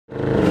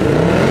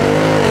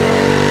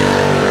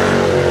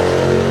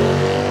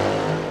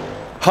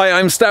Hi,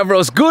 I'm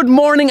Stavros. Good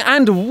morning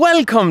and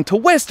welcome to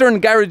Western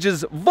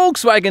Garage's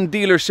Volkswagen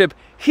dealership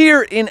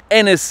here in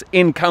Ennis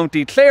in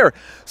County Clare.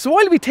 So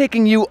I'll be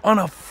taking you on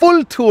a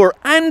full tour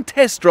and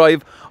test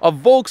drive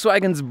of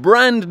Volkswagen's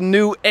brand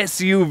new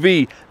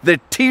SUV, the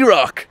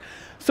T-Roc.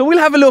 So we'll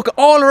have a look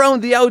all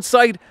around the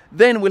outside,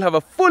 then we'll have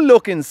a full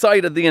look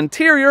inside of the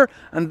interior,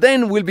 and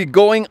then we'll be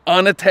going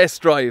on a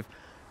test drive.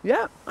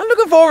 Yeah, I'm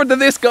looking forward to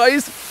this,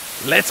 guys.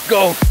 Let's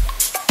go.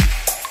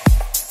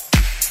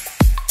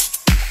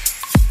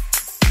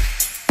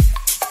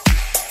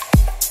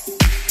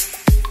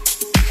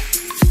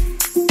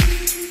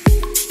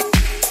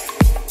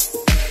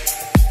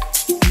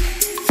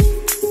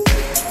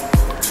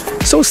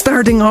 So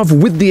starting off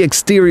with the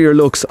exterior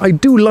looks, I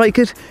do like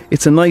it.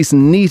 It's a nice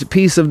neat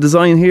piece of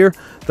design here.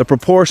 The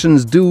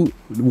proportions do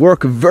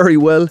work very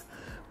well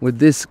with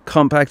this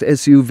compact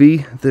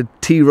SUV, the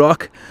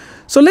T-Roc.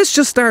 So let's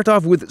just start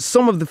off with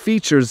some of the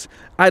features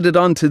added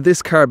onto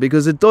this car,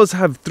 because it does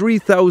have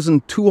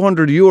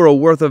 €3,200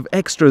 worth of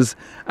extras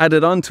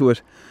added onto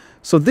it.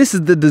 So this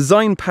is the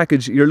design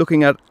package you're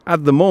looking at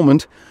the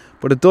moment,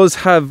 but it does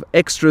have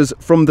extras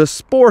from the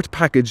sport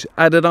package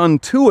added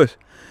onto it.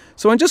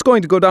 So I'm just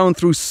going to go down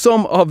through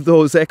some of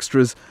those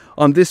extras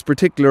on this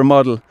particular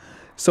model.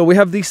 So we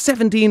have the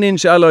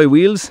 17-inch alloy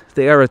wheels.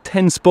 They are a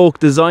 10-spoke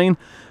design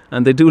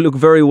and they do look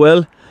very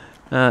well.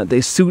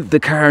 They suit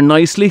the car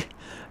nicely,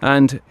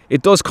 and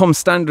it does come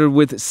standard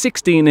with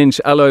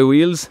 16-inch alloy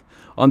wheels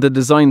on the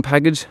design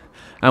package.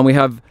 And we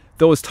have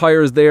those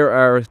tyres there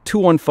are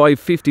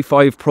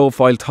 215/55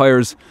 profile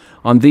tyres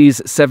on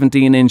these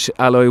 17-inch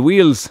alloy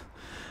wheels.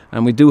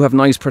 And we do have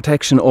nice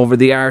protection over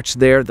the arch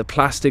there, the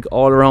plastic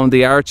all around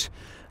the arch,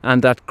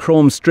 and that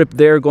chrome strip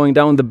there going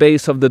down the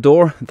base of the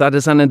door. That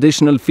is an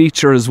additional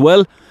feature as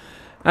well.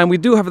 And we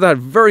do have that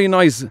very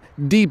nice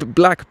deep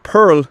black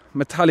pearl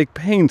metallic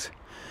paint,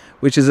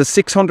 which is a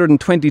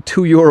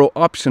 €622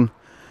 option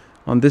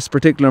on this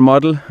particular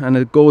model, and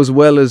it goes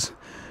well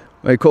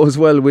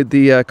with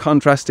the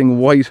contrasting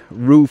white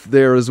roof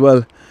there as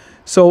well.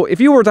 So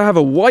if you were to have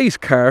a white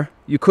car,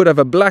 you could have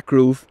a black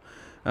roof.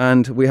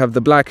 And we have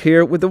the black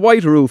here with the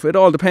white roof. It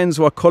all depends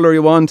what colour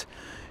you want.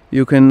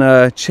 You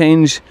can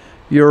change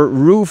your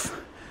roof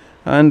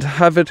and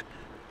have it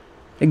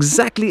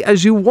exactly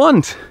as you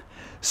want.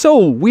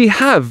 So we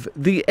have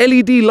the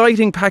LED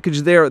lighting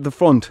package there at the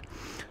front.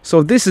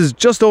 So this is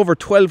just over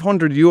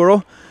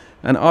 €1,200,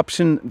 an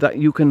option that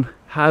you can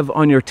have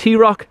on your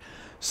T-Roc.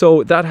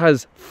 So that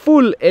has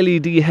full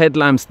LED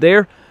headlamps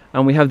there,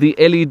 and we have the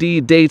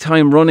LED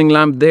daytime running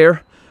lamp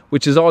there,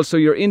 which is also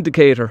your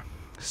indicator.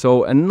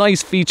 So a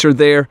nice feature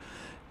there,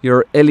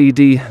 your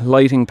LED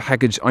lighting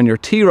package on your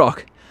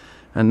T-Roc.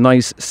 A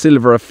nice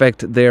silver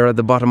effect there at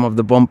the bottom of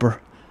the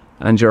bumper,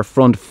 and your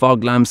front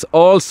fog lamps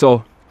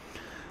also.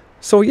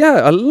 So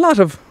yeah, a lot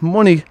of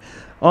money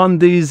on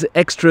these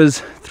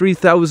extras,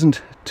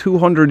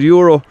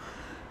 €3,200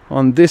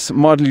 on this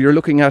model you're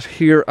looking at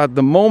here at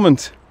the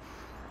moment.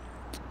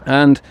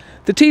 And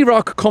the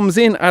T-Roc comes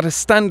in at a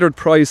standard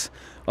price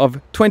of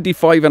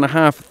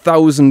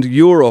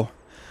 €25,500.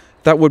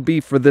 That would be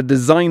for the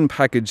design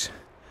package,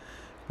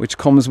 which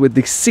comes with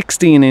the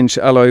 16-inch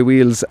alloy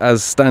wheels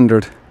as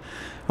standard.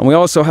 And we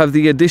also have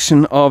the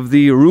addition of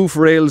the roof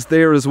rails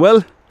there as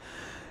well.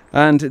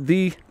 And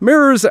the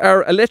mirrors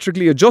are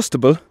electrically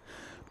adjustable,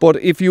 but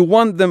if you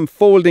want them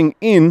folding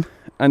in,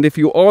 and if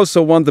you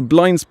also want the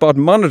blind spot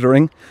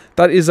monitoring,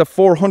 that is a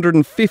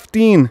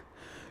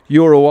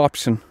 €415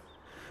 option.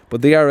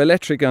 But they are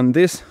electric, and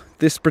this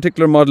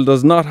particular model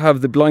does not have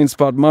the blind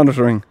spot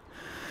monitoring.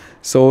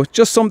 So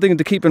just something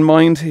to keep in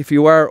mind if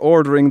you are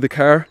ordering the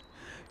car.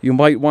 You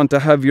might want to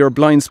have your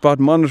blind spot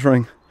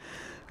monitoring.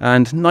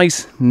 And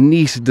nice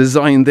neat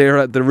design there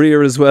at the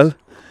rear as well.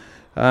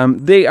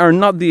 They are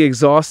not the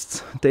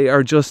exhausts, they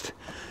are just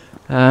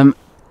to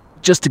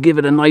give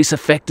it a nice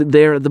effect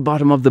there at the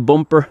bottom of the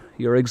bumper.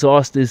 Your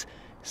exhaust is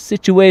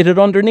situated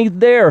underneath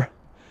there.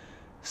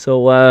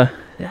 So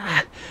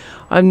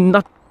I'm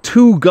not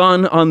too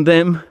gone on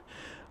them.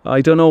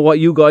 I don't know what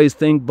you guys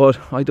think, but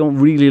I don't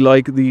really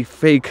like the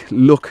fake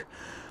look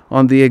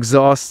on the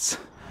exhausts.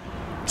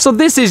 So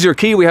this is your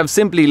key. We have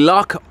simply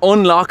lock,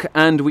 unlock,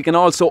 and we can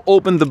also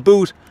open the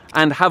boot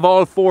and have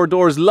all 4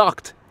 doors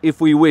locked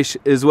if we wish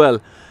as well.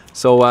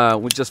 So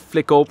we'll just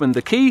flick open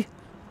the key,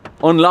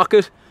 unlock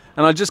it,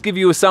 and I'll just give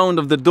you a sound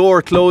of the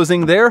door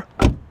closing there.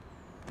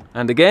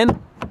 And again.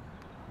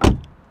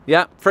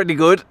 Yeah, pretty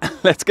good.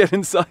 Let's get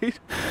inside.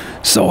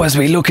 So as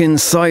we look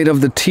inside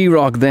of the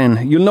T-Roc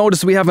then, you'll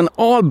notice we have an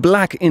all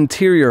black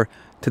interior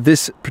to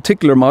this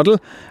particular model.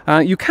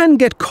 You can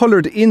get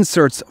coloured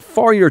inserts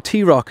for your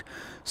T-Roc.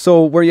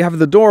 So where you have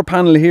the door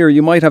panel here,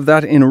 you might have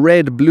that in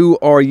red, blue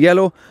or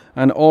yellow,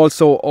 and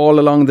also all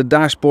along the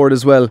dashboard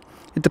as well.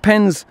 It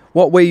depends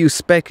what way you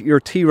spec your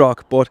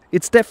T-Roc, but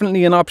it's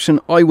definitely an option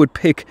I would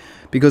pick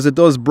because it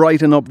does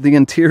brighten up the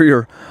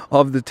interior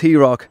of the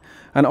T-Roc.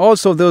 And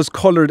also those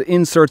coloured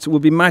inserts will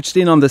be matched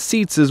in on the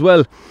seats as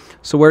well.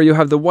 So where you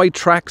have the white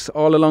tracks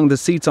all along the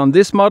seats on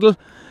this model,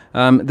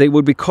 they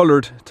would be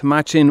coloured to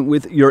match in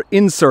with your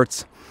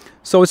inserts.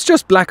 So it's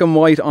just black and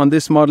white on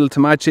this model to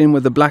match in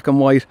with the black and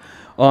white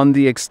on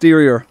the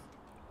exterior.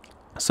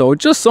 So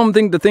just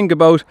something to think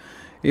about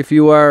if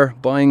you are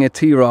buying a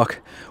T-Roc.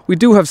 We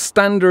do have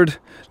standard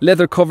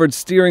leather covered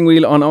steering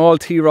wheel on all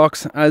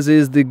T-Rocs, as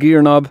is the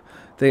gear knob.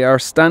 They are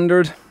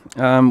standard.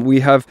 We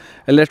have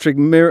electric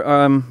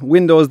mirror,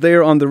 windows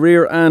there on the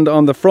rear and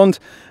on the front,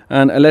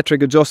 and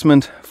electric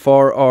adjustment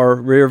for our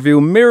rear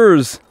view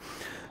mirrors.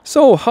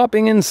 So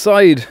hopping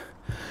inside,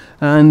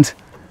 and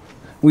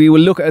we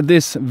will look at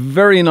this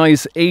very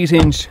nice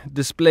 8-inch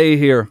display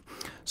here.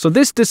 So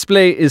this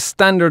display is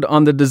standard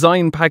on the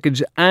design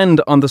package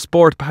and on the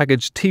sport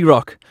package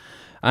T-Roc,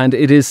 and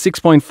it is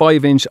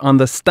 6.5 inch on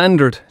the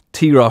standard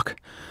T-Roc.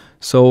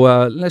 So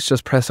let's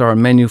just press our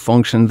menu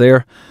function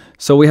there.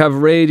 So we have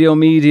radio,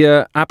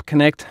 media, app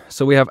connect.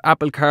 So we have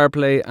Apple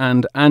CarPlay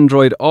and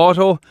Android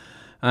Auto,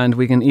 and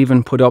we can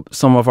even put up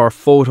some of our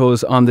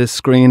photos on this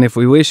screen if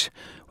we wish.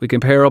 We can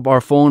pair up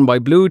our phone by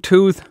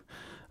Bluetooth,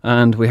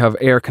 and we have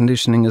air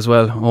conditioning as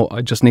well. Oh,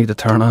 I just need to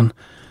turn on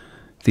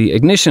the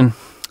ignition.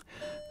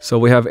 So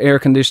we have air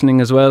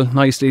conditioning as well,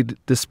 nicely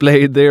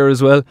displayed there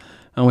as well.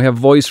 And we have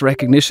voice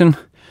recognition.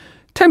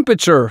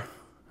 Temperature.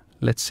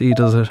 Let's see,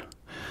 does it?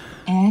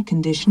 Air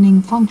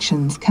conditioning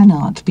functions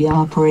cannot be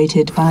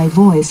operated by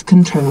voice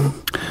control.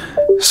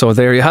 So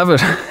there you have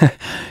it.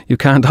 You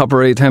can't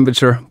operate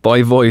temperature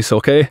by voice,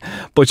 okay?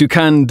 But you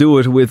can do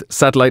it with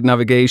satellite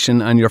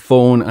navigation, and your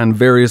phone and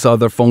various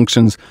other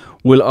functions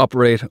will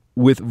operate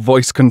with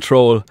voice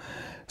control.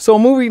 So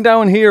moving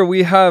down here,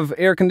 we have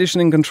air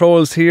conditioning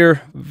controls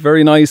here.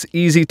 Very nice,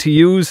 easy to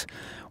use.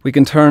 We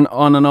can turn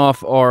on and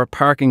off our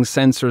parking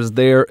sensors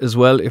there as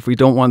well if we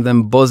don't want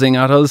them buzzing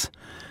at us.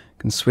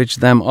 Can switch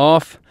them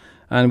off.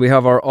 And we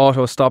have our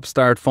auto stop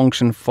start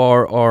function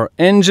for our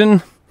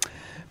engine.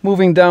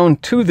 Moving down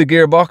to the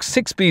gearbox,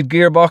 6-speed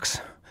gearbox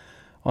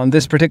on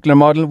this particular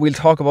model. We'll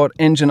talk about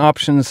engine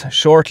options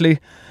shortly.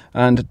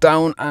 And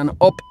down and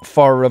up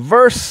for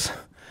reverse.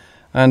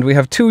 And we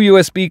have 2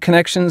 USB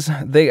connections.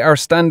 They are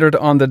standard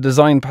on the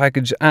design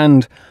package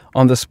and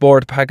on the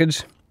sport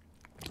package.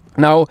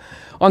 Now,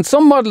 on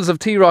some models of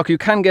T-Roc, you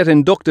can get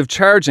inductive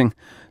charging.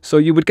 So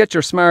you would get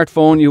your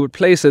smartphone, you would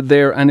place it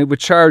there, and it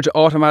would charge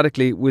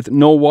automatically with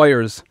no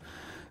wires.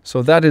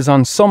 So that is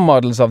on some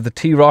models of the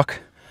T-Roc.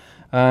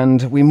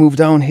 And we move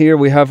down here,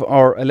 we have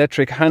our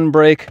electric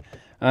handbrake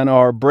and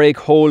our brake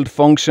hold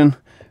function.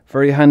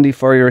 Very handy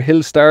for your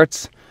hill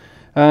starts.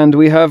 And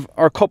we have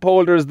our cup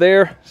holders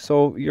there,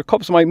 so your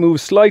cups might move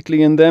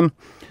slightly in them.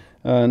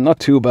 Not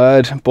too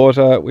bad,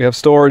 but we have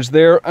storage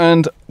there,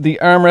 and the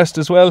armrest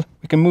as well.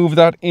 We can move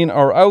that in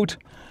or out,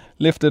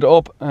 lift it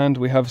up, and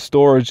we have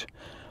storage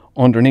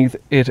underneath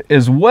it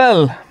as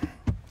well.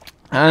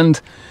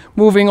 And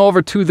moving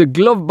over to the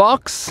glove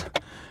box,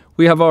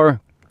 we have our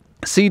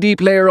CD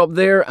player up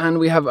there, and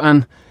we have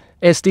an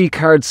SD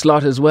card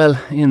slot as well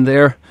in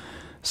there.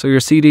 So your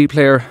CD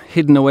player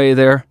hidden away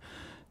there.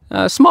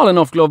 Small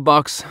enough glove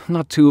box,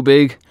 not too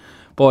big,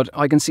 but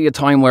I can see a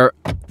time where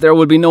there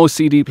will be no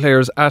CD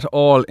players at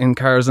all in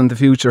cars in the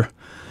future.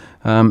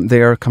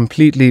 They are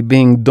completely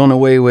being done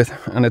away with,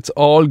 and it's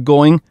all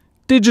going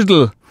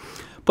digital.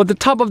 But the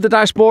top of the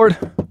dashboard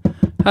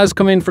has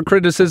come in for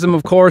criticism,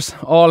 of course.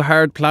 All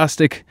hard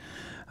plastic,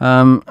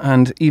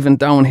 and even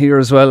down here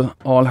as well,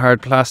 all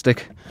hard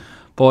plastic.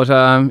 But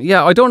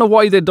yeah, I don't know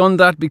why they've done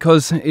that,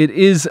 because it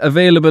is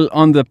available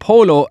on the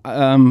Polo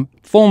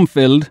foam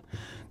filled.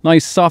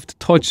 Nice soft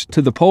touch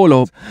to the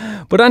Polo.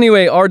 But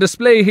anyway, our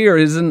display here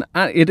is an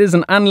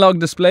analog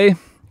display.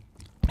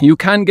 You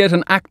can get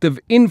an active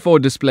info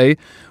display,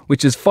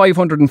 which is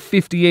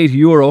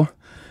 €558.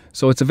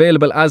 So it's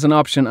available as an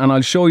option, and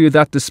I'll show you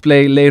that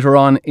display later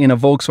on in a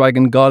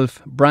Volkswagen Golf,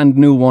 brand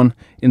new one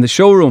in the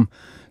showroom.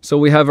 So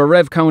we have a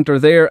rev counter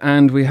there,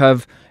 and we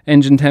have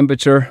engine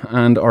temperature,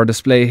 and our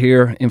display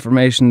here,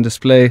 information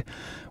display.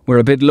 We're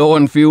a bit low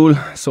on fuel,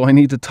 so I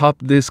need to top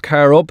this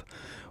car up.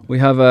 We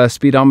have a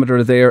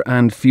speedometer there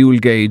and fuel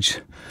gauge.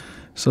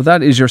 So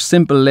that is your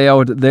simple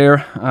layout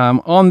there.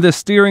 On the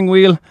steering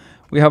wheel,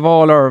 we have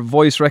all our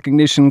voice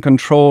recognition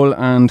control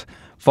and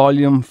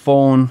volume,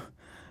 phone,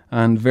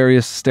 and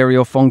various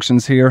stereo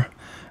functions here.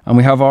 And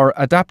we have our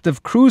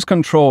adaptive cruise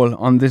control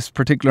on this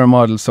particular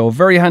model. So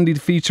very handy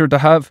feature to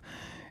have.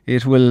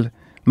 It will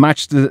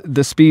match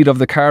the speed of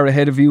the car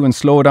ahead of you and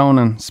slow down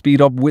and speed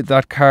up with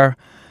that car,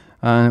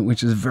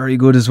 which is very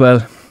good as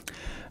well.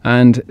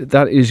 And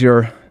that is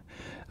your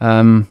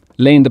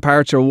lane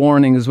departure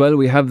warning as well.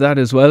 We have that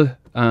as well.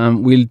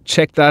 We'll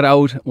check that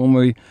out when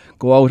we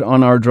go out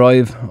on our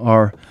drive,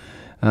 our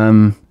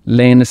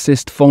lane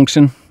assist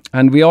function.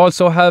 And we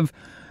also have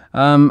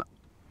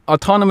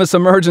autonomous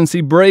emergency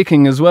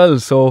braking as well.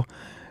 So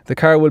the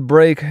car will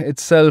brake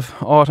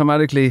itself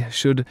automatically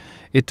should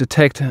it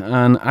detect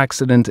an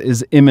accident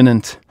is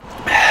imminent.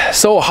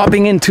 So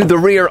hopping into the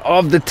rear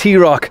of the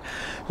T-Roc,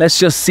 let's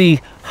just see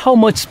how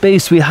much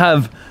space we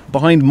have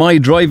behind my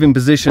driving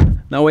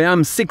position. Now I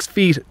am 6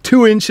 feet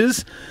 2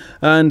 inches,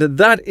 and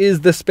that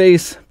is the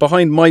space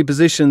behind my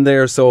position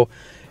there. So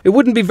it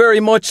wouldn't be very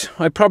much.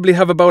 I probably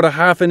have about a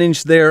half an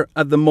inch there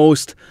at the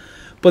most.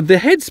 But the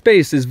head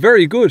space is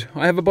very good.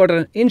 I have about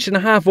 1.5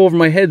 inches over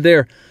my head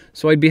there,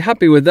 so I'd be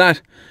happy with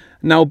that.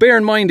 Now bear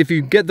in mind, if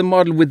you get the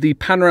model with the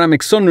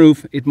panoramic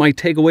sunroof, it might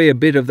take away a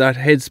bit of that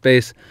head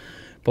space.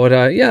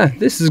 But yeah,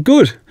 this is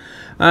good.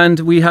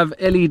 And we have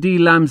LED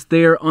lamps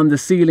there on the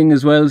ceiling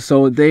as well,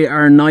 so they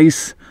are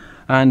nice.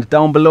 And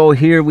down below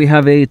here we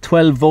have a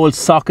 12-volt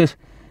socket.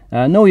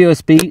 No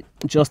USB,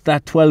 just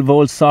that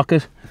 12-volt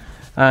socket.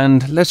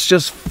 And let's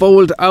just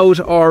fold out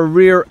our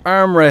rear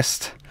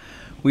armrest.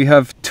 We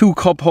have 2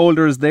 cup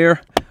holders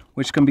there,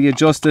 which can be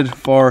adjusted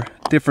for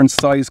different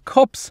size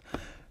cups.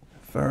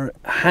 Very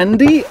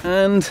handy.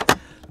 And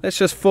let's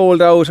just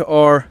fold out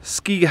our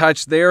ski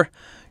hatch there.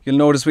 You'll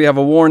notice we have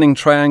a warning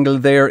triangle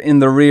there in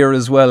the rear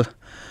as well,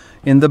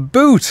 in the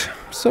boot.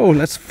 So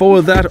let's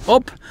fold that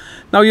up.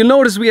 Now you'll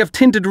notice we have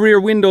tinted rear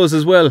windows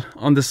as well,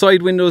 on the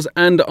side windows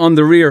and on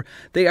the rear.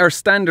 They are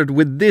standard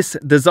with this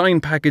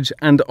design package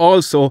and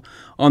also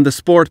on the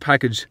sport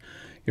package.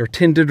 Your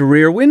tinted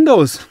rear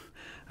windows.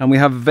 And we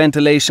have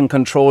ventilation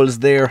controls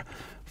there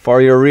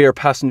for your rear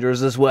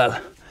passengers as well.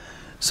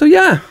 So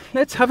yeah,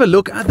 let's have a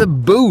look at the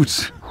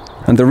boot.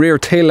 And the rear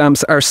tail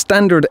lamps are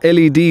standard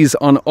LEDs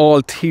on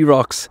all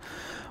T-Rocs.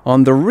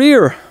 On the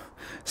rear,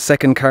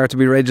 second car to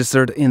be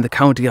registered in the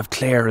county of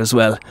Clare as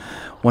well,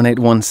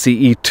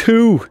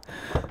 181CE2.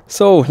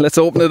 So let's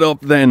open it up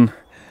then.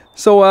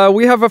 So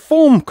we have a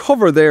foam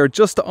cover there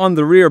just on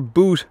the rear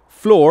boot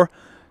floor,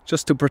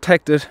 just to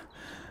protect it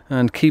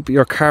and keep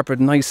your carpet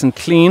nice and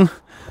clean.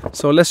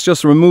 So let's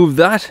just remove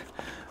that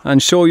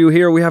and show you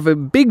here. We have a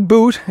big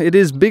boot. It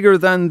is bigger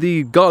than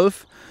the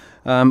Golf.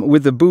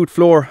 With the boot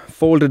floor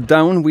folded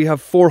down, we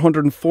have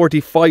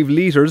 445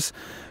 litres,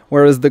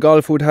 whereas the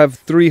Golf would have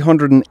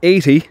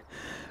 380.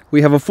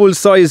 We have a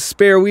full-size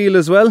spare wheel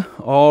as well,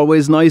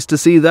 always nice to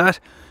see that,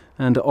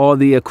 and all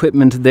the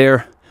equipment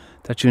there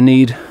that you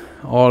need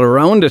all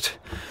around it.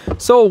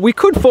 So we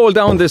could fold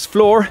down this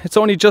floor, it's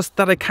only just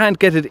that I can't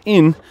get it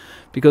in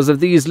because of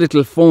these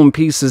little foam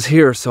pieces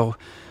here, so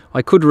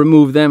I could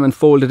remove them and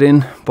fold it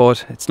in,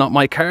 but it's not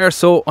my car,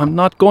 so I'm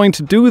not going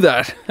to do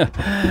that.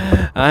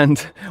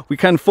 And we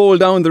can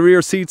fold down the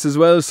rear seats as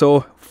well,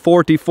 so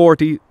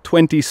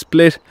 40-40-20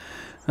 split,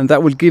 and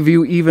that will give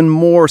you even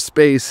more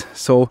space.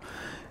 So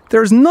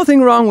there's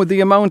nothing wrong with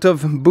the amount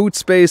of boot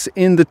space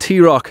in the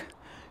T-Roc.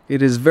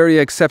 It is very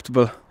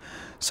acceptable.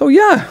 So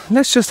yeah,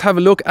 let's just have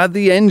a look at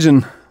the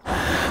engine.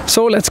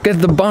 So let's get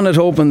the bonnet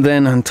open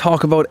then and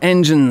talk about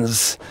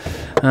engines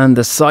and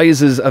the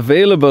sizes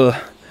available.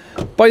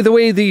 By the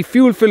way, the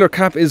fuel filler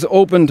cap is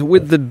opened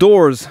with the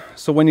doors.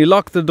 So when you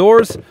lock the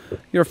doors,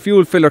 your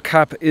fuel filler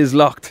cap is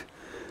locked.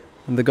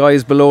 And the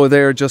guys below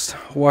there just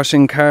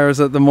washing cars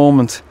at the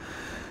moment.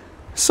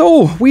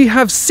 So we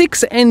have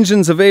 6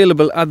 engines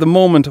available at the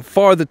moment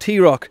for the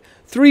T-Roc.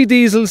 3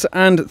 diesels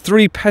and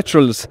 3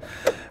 petrols.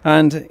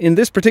 And in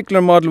this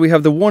particular model we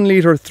have the 1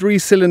 litre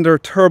 3-cylinder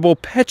turbo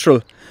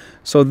petrol.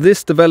 So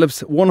this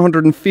develops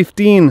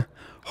 115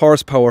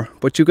 horsepower,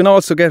 but you can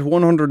also get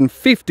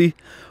 150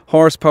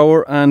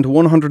 horsepower and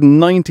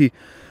 190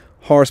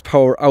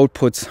 horsepower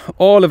outputs,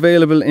 all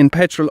available in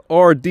petrol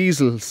or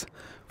diesels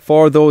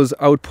for those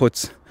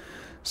outputs.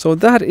 So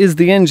that is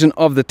the engine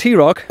of the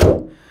T-Roc.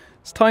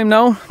 It's time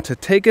now to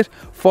take it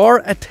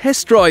for a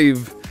test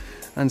drive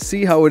and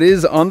see how it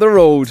is on the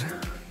road.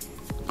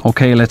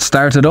 Okay, let's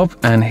start it up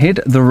and hit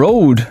the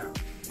road.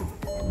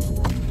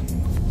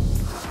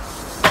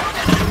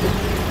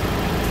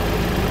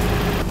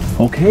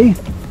 Okay,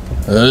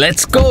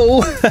 let's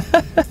go.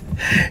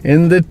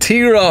 In the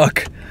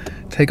T-Roc.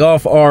 Take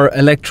off our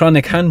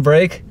electronic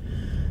handbrake,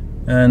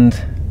 and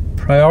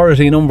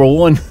priority number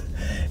 1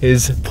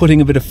 is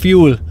putting a bit of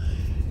fuel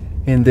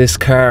in this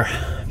car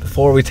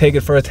before we take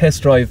it for a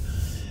test drive,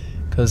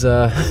 because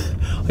I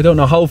don't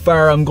know how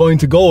far I'm going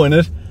to go in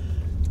it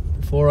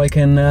before I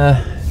can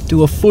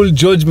do a full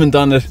judgment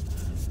on it.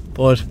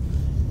 But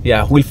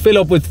yeah, we'll fill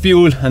up with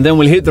fuel and then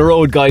we'll hit the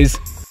road, guys.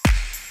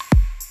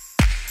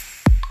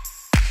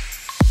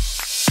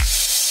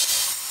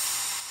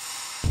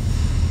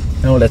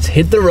 Now let's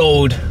hit the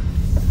road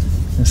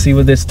and see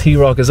what this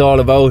T-Roc is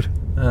all about.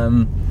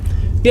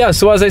 Yeah,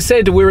 so as I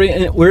said, we're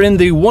in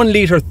the 1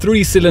 litre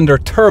 3-cylinder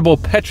turbo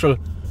petrol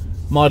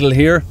model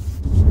here.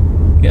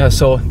 Yeah,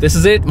 so this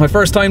is it, my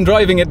first time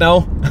driving it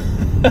now.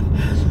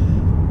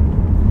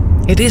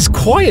 It is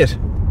quiet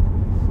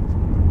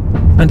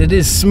and it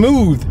is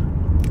smooth.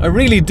 I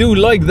really do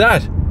like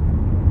that.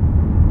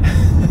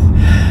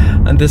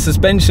 And the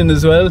suspension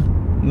as well,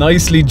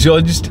 nicely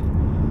judged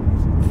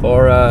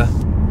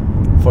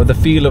for the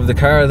feel of the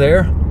car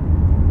there.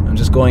 I'm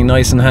just going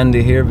nice and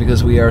handy here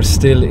because we are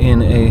still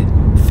in a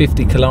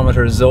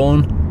 50-kilometer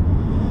zone.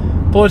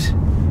 But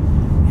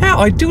yeah,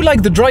 I do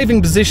like the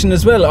driving position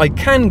as well. I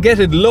can get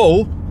it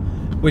low,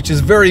 which is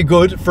very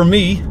good for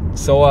me.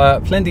 So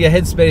plenty of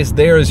headspace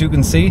there, as you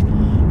can see.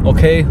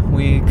 Okay,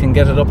 we can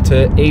get it up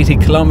to 80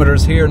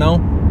 kilometers here now.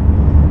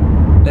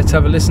 Let's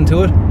have a listen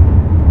to it.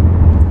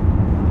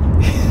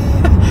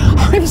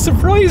 I'm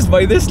surprised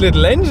by this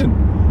little engine.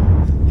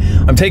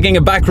 I'm taking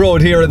a back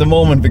road here at the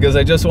moment because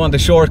I just want a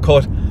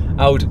shortcut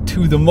out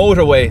to the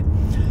motorway.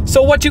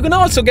 So what you can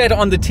also get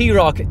on the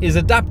T-Roc is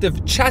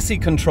adaptive chassis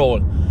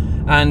control,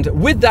 and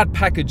with that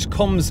package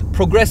comes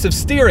progressive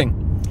steering.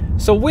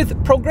 So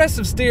with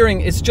progressive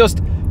steering, it's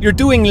just you're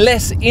doing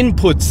less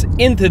inputs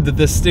into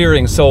the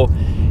steering, so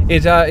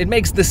it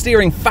makes the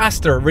steering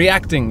faster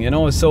reacting, you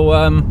know. So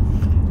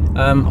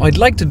I'd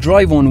like to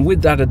drive one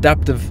with that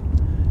adaptive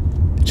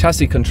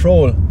chassis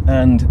control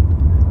and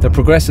the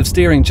progressive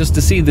steering, just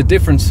to see the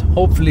difference.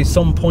 Hopefully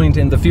some point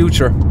in the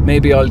future,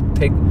 maybe I'll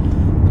take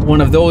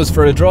one of those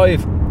for a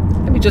drive.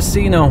 Let me just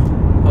see now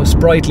how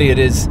sprightly it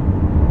is.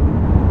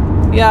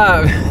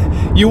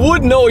 Yeah, you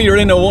would know you're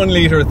in a 1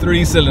 litre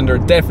 3-cylinder,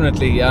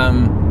 definitely.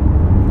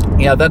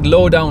 Yeah, that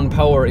low down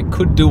power, it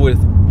could do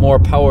with more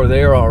power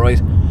there,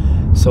 alright.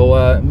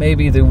 So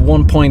maybe the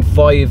 1.5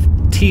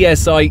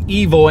 TSI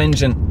Evo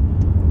engine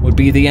would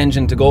be the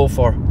engine to go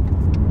for.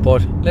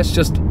 But let's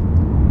just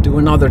do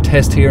another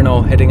test here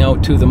now, heading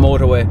out to the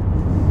motorway.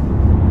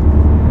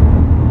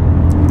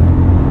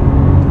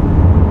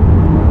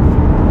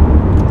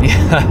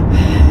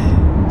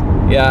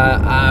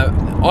 Yeah,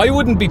 I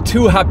wouldn't be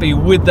too happy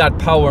with that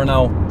power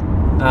now,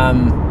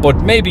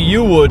 but maybe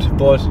you would.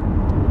 But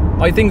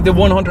I think the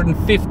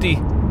 150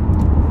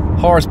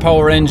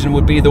 horsepower engine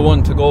would be the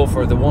one to go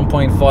for, the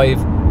 1.5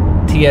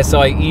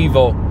 TSI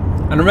Evo.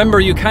 And remember,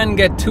 you can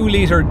get 2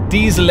 litre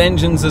diesel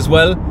engines as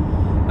well.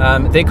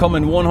 They come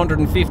in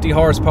 150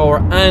 horsepower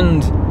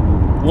and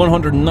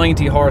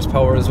 190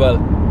 horsepower as well.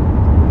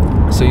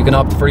 So you can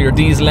opt for your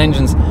diesel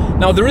engines.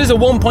 Now there is a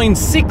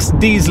 1.6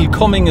 diesel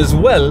coming as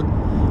well,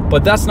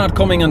 but that's not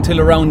coming until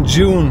around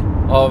June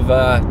of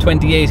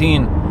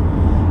 2018.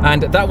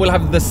 And that will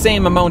have the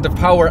same amount of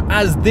power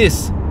as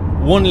this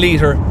 1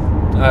 litre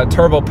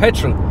turbo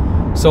petrol.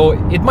 So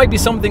it might be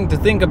something to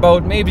think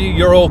about. Maybe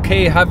you're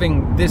okay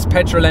having this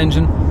petrol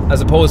engine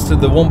as opposed to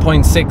the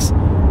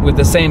 1.6 with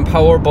the same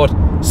power, but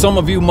some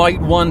of you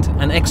might want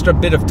an extra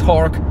bit of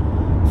torque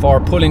for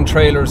pulling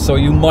trailers, so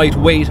you might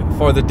wait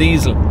for the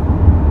diesel.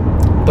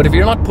 But if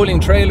you're not pulling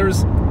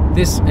trailers,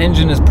 this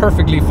engine is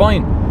perfectly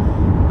fine.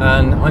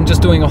 And I'm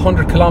just doing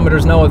 100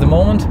 kilometers now at the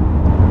moment.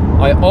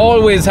 I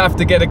always have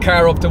to get a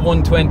car up to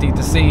 120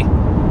 to see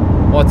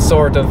what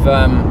sort of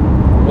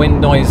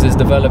wind noise is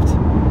developed.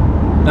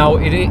 Now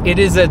it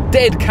is a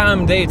dead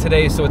calm day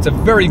today, so it's a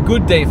very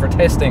good day for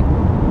testing.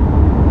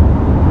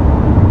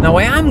 Now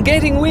I am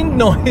getting wind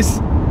noise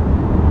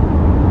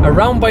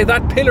around by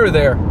that pillar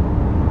there,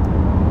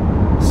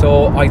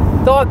 so I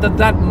thought that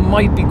that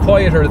might be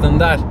quieter than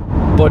that,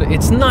 but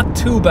it's not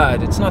too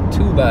bad. It's not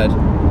too bad.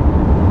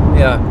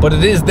 Yeah, but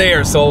it is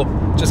there, so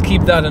just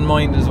keep that in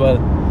mind as well.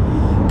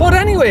 But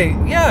anyway,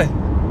 yeah,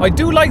 I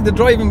do like the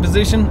driving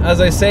position, as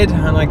I said,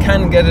 and I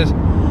can get it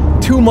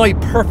to my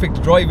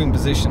perfect driving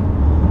position,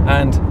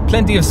 and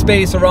plenty of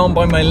space around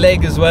by my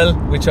leg as well,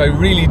 which I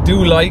really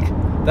do like.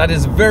 That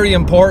is very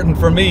important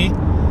for me.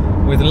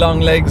 With long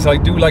legs, I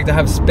do like to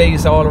have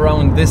space all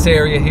around this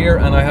area here,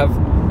 and I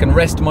can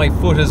rest my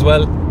foot as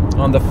well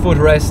on the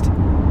footrest.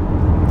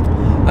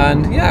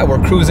 And yeah, we're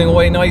cruising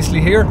away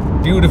nicely here.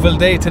 Beautiful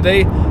day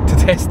today to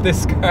test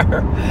this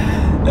car.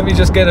 Let me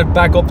just get it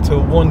back up to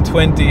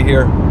 120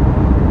 here.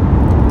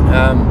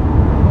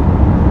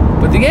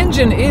 But the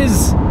engine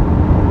is,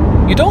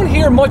 you don't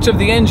hear much of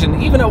the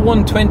engine even at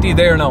 120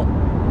 there now.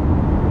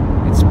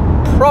 It's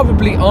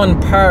probably on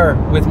par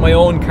with my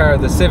own car,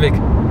 the Civic,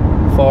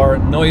 for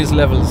noise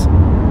levels.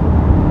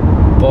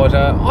 But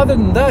other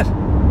than that,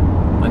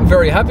 I'm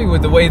very happy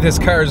with the way this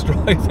car is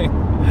driving.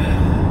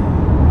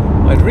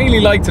 I'd really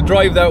like to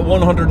drive that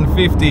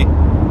 150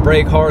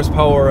 brake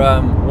horsepower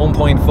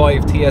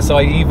 1.5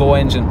 TSI Evo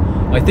engine.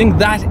 I think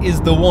that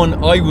is the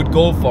one I would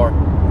go for,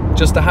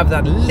 just to have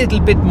that little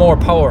bit more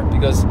power,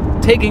 because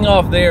taking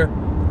off there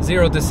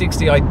 0 to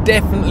 60, I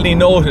definitely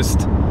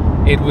noticed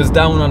it was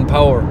down on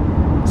power.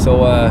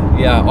 So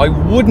yeah, I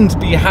wouldn't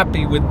be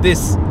happy with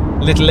this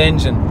little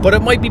engine, but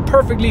it might be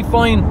perfectly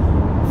fine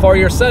for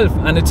yourself,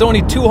 and it's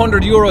only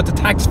 €200 to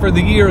tax for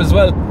the year as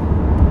well,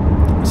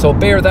 so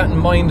bear that in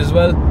mind as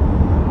well.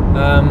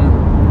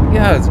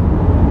 Yeah,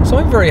 so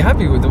I'm very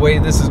happy with the way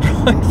this is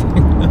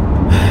driving.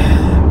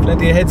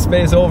 Plenty of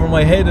headspace over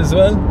my head as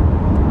well.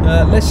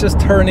 Let's just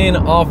turn in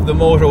off the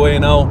motorway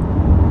now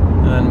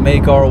and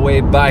make our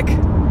way back.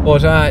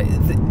 But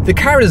the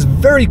car is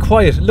very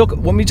quiet. Look,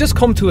 when we just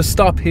come to a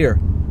stop here,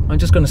 I'm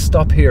just going to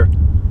stop here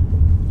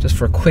just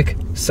for a quick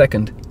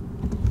second.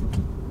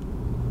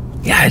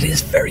 Yeah, it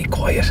is very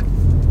quiet.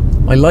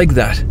 I like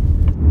that.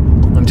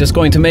 I'm just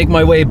going to make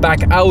my way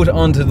back out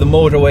onto the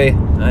motorway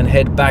and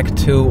head back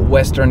to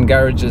Western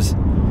Garages.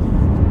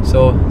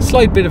 So,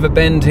 slight bit of a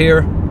bend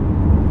here.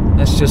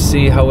 Let's just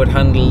see how it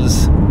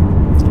handles.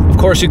 Of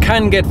course, you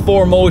can get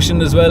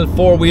 4Motion as well,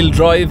 4-wheel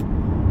drive.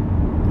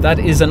 That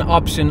is an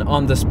option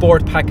on the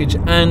Sport package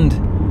and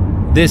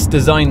this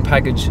design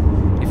package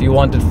if you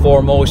wanted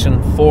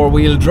 4Motion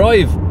 4-wheel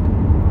drive,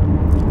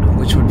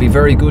 which would be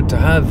very good to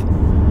have.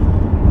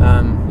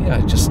 Yeah,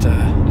 just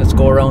let's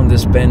go around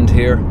this bend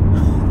here.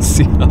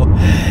 see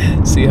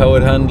how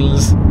it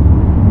handles.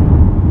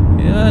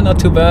 Yeah, not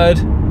too bad.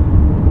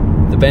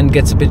 The bend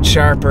gets a bit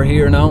sharper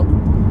here now.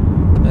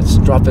 Let's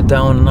drop it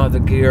down another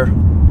gear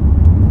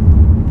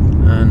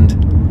and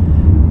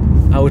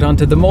out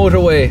onto the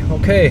motorway.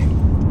 Okay,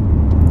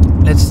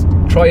 let's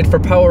try it for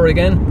power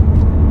again.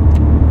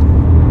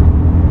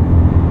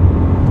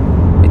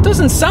 It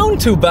doesn't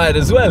sound too bad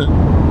as well.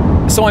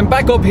 So I'm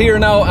back up here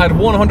now at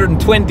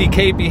 120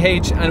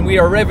 kph and we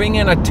are revving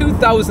in at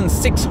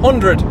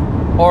 2600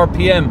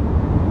 RPM.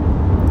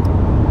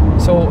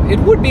 So it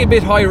would be a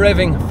bit high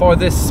revving for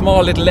this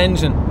small little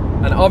engine,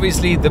 and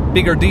obviously the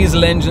bigger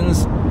diesel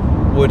engines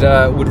would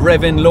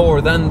rev in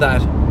lower than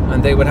that,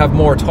 and they would have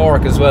more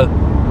torque as well.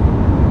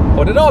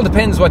 But it all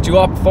depends what you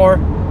opt for.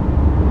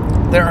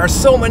 There are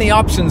so many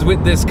options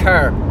with this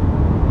car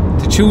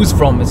to choose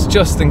from. It's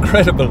just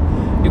incredible.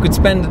 You could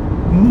spend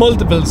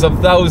multiples of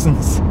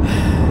thousands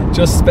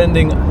just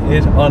spending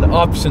it on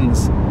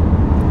options.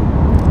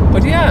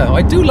 But yeah,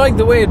 I do like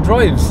the way it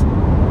drives,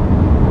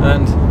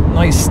 and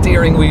nice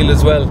steering wheel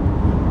as well,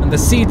 and the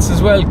seats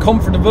as well,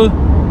 comfortable.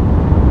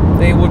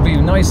 They would be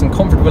nice and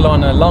comfortable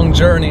on a long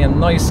journey, and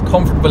nice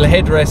comfortable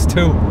headrest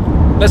too.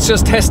 Let's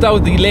just test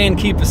out the lane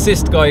keep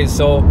assist, guys.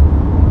 So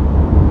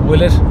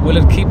will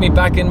it keep me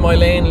back in my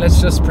lane?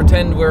 Let's just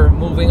pretend we're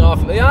moving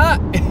off. Yeah.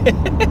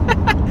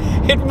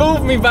 It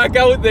moved me back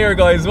out there,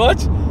 guys.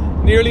 Watch,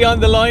 nearly on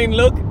the line,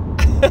 look.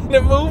 And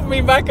it moved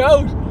me back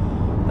out.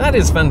 That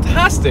is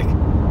fantastic.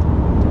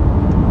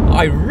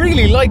 I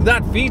really like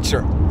that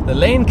feature, the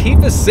lane keep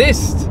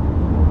assist.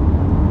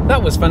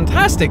 That was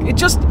fantastic. It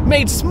just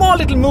made small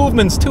little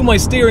movements to my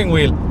steering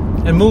wheel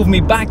and moved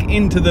me back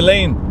into the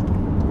lane.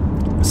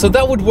 So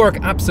that would work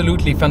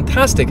absolutely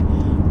fantastic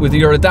with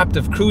your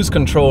adaptive cruise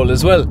control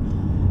as well.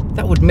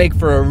 That would make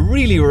for a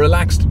really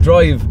relaxed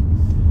drive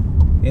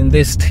in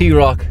this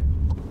T-Roc.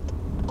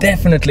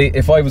 Definitely,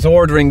 if I was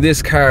ordering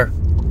this car,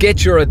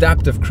 get your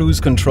adaptive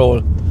cruise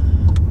control.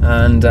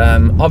 And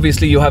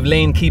obviously you have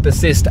lane keep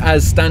assist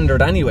as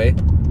standard anyway.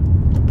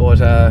 But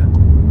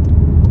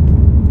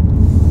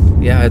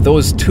yeah,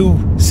 those two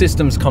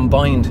systems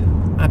combined,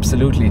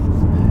 absolutely,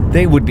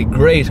 they would be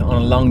great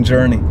on a long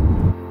journey.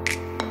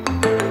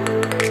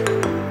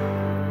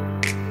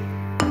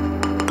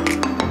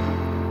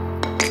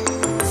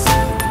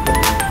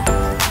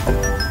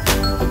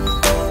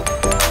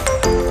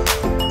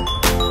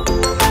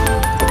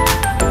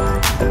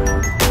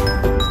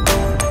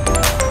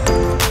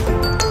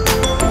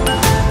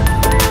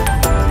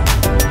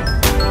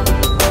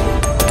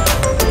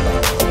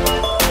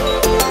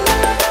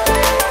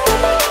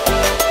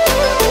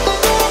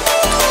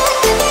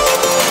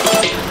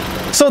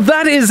 So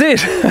that is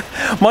it,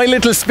 my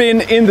little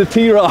spin in the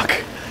T-Roc,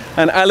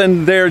 and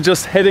Alan there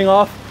just heading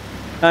off,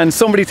 and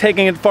somebody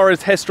taking it for a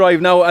test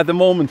drive now at the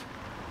moment.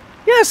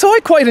 Yeah, so I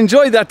quite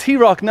enjoyed that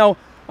T-Roc. Now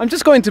I'm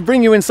just going to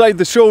bring you inside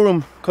the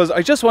showroom because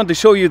I just want to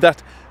show you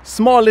that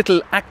small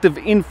little active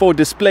info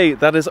display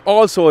that is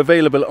also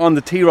available on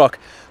the T-Roc.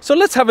 So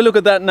let's have a look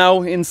at that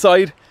now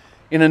inside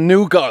in a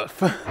new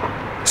Golf.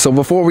 So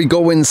before we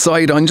go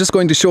inside, I'm just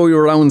going to show you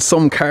around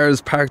some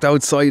cars parked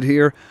outside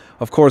here.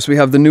 Of course, we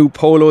have the new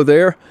Polo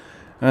there,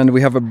 and we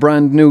have a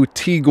brand new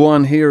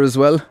Tiguan here as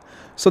well.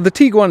 So the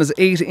Tiguan is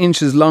 8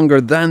 inches longer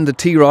than the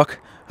T-Roc,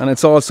 and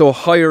it's also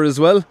higher as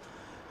well.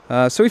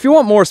 So if you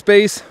want more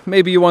space,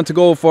 maybe you want to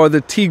go for the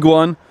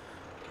Tiguan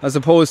as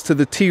opposed to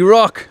the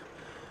T-Roc.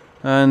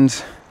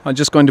 And I'm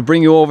just going to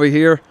bring you over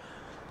here.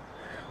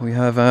 We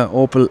have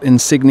Opel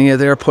insignia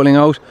there pulling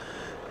out.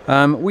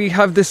 We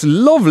have this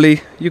lovely,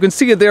 you can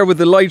see it there with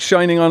the light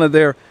shining on it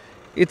there.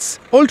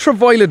 It's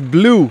ultraviolet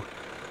blue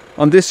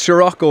on this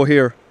Scirocco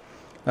here.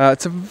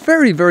 It's a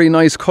very, very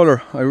nice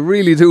colour. I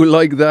really do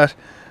like that.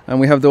 And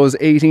we have those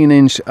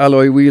 18-inch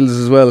alloy wheels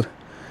as well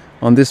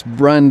on this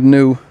brand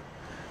new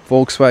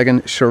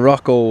Volkswagen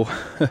Scirocco.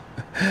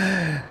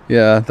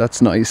 Yeah,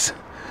 that's nice.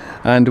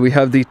 And we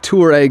have the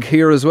Touareg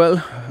here as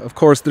well. Of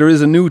course, there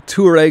is a new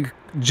Touareg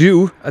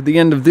due at the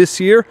end of this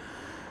year.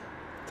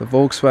 The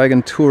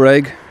Volkswagen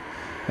Touareg,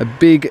 a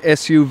big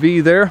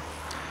SUV there.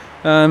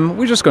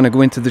 We're just going to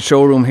go into the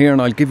showroom here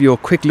and I'll give you a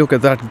quick look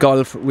at that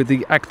Golf with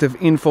the active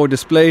info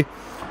display.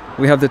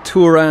 We have the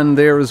Touran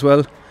there as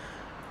well,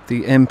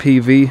 the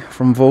MPV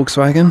from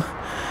Volkswagen.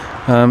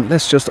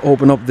 Let's just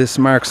open up this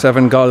Mark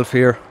 7 Golf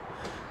here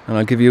and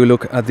I'll give you a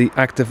look at the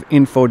active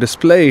info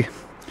display.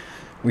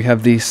 We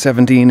have the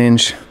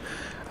 17-inch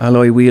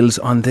alloy wheels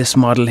on this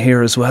model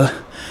here as well.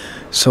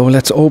 So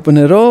let's open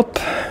it up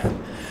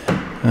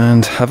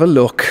and have a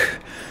look.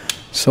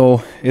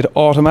 So it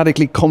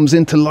automatically comes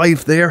into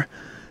life there,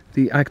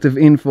 the active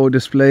info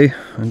display.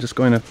 I'm just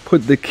going to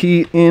put the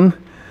key in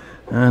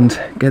and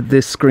get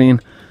this screen,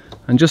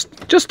 and just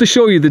to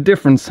show you the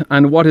difference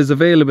and what is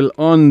available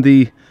on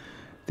the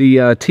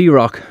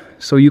T-Roc.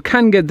 So you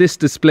can get this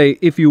display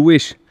if you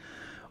wish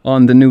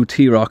on the new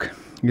T-Roc.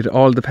 It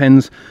all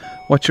depends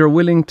what you're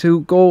willing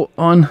to go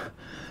on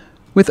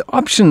with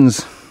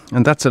options.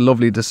 And that's a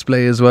lovely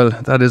display as well.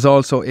 That is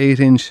also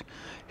 8-inch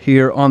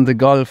here on the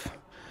Golf,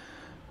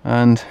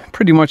 and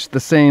pretty much the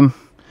same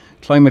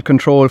climate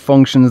control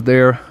functions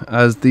there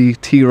as the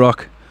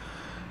T-Roc.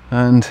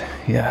 And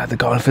yeah, the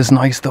Golf is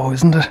nice though,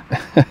 isn't it?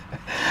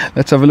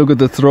 Let's have a look at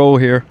the throw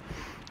here.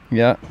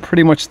 Yeah,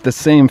 pretty much the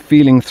same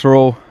feeling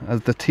throw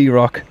as the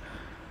T-Roc.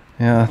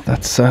 Yeah,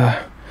 that's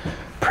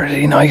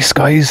pretty nice,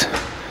 guys.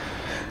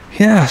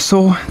 Yeah,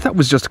 so that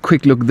was just a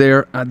quick look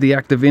there at the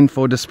active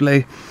info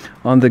display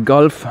on the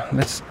Golf.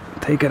 Let's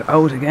take it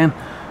out again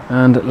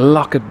and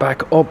lock it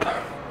back up.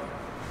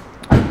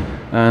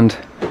 And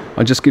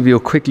I'll just give you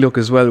a quick look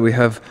as well. We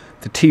have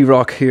the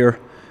T-Roc here.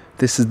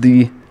 This is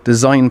the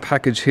design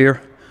package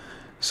here.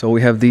 So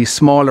we have the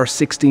smaller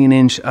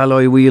 16-inch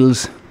alloy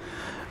wheels,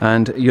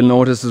 and you'll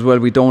notice as well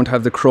we don't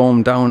have the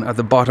chrome down at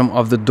the bottom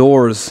of the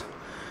doors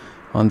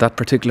on that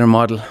particular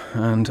model.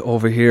 And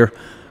over here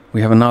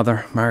we have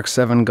another Mark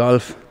 7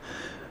 Golf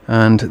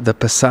and the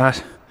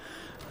Passat,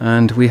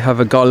 and we have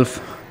a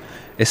Golf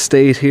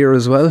Estate here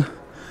as well.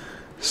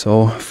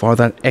 So for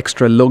that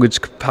extra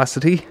luggage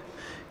capacity,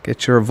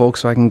 get your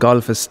Volkswagen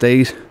Golf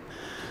Estate.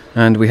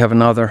 And we have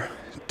another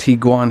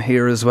Tiguan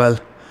here as well.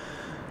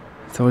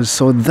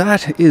 So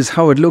that is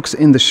how it looks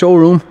in the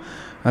showroom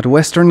at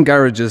Western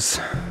Garages.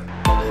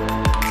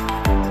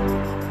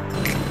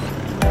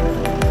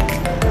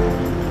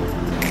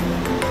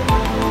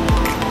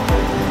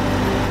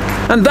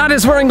 And that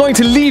is where I'm going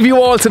to leave you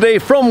all today,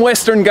 from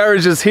Western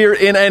Garages here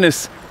in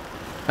Ennis,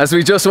 as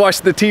we just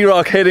watched the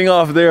T-Roc heading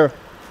off there.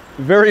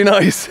 Very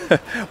nice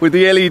with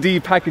the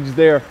LED package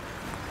there.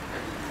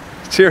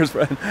 Cheers,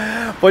 friend.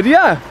 But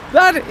yeah,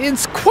 that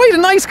is quite a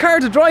nice car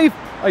to drive.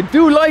 I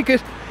do like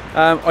it.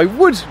 I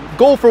would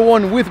go for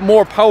one with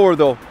more power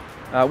though.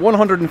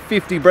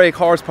 150 brake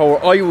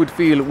horsepower I would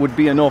feel would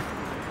be enough.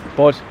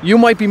 But you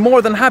might be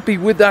more than happy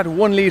with that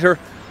 1 litre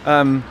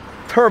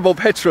turbo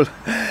petrol,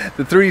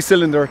 the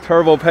 3-cylinder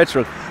turbo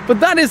petrol. But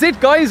that is it,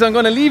 guys. I'm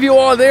going to leave you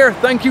all there.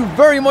 Thank you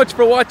very much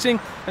for watching.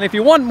 And if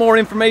you want more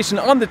information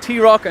on the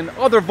T-Roc and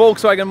other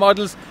Volkswagen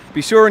models,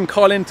 be sure and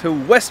call in to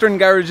Western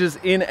Garages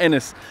in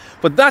Ennis.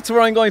 But that's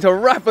where I'm going to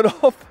wrap it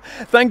up.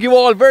 Thank you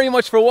all very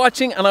much for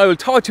watching, and I will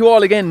talk to you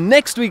all again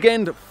next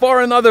weekend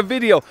for another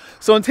video.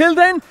 So until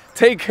then,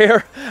 take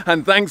care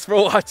and thanks for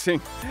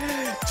watching.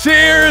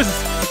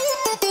 Cheers!